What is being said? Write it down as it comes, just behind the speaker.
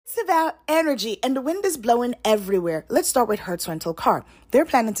about energy, and the wind is blowing everywhere. Let's start with Hertz rental car. They're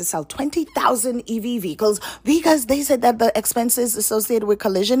planning to sell 20,000 EV vehicles because they said that the expenses associated with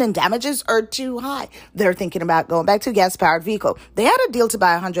collision and damages are too high. They're thinking about going back to gas-powered vehicle. They had a deal to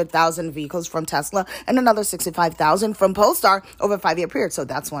buy 100,000 vehicles from Tesla and another 65,000 from Polestar over a 5-year period. So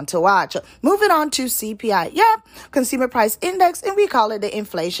that's one to watch. Moving on to CPI. Consumer Price Index, and we call it the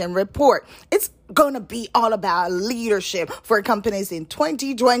inflation report. It's going to be all about leadership for companies in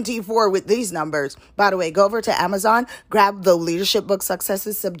 2024 with these numbers. By the way, go over to Amazon, grab the leadership book, Success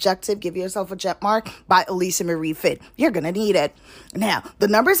is Subjective, give yourself a check mark by Elisa Marie Fit. You're going to need it. Now, the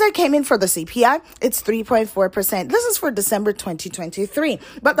numbers that came in for the CPI, it's 3.4%. This is for December 2023.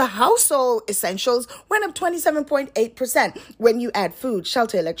 But the household essentials went up 27.8% when you add food,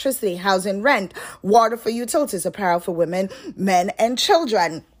 shelter, electricity, housing, rent, water for utilities, apparel for women, men, and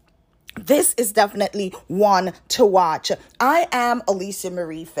children. This is definitely one to watch. I am Elisa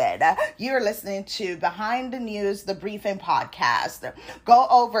Marie Fed. You're listening to Behind the News, the Briefing Podcast. Go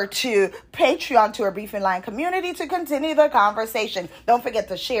over to Patreon, to our Briefing Line community, to continue the conversation. Don't forget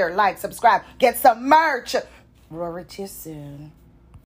to share, like, subscribe, get some merch. Roar to you soon.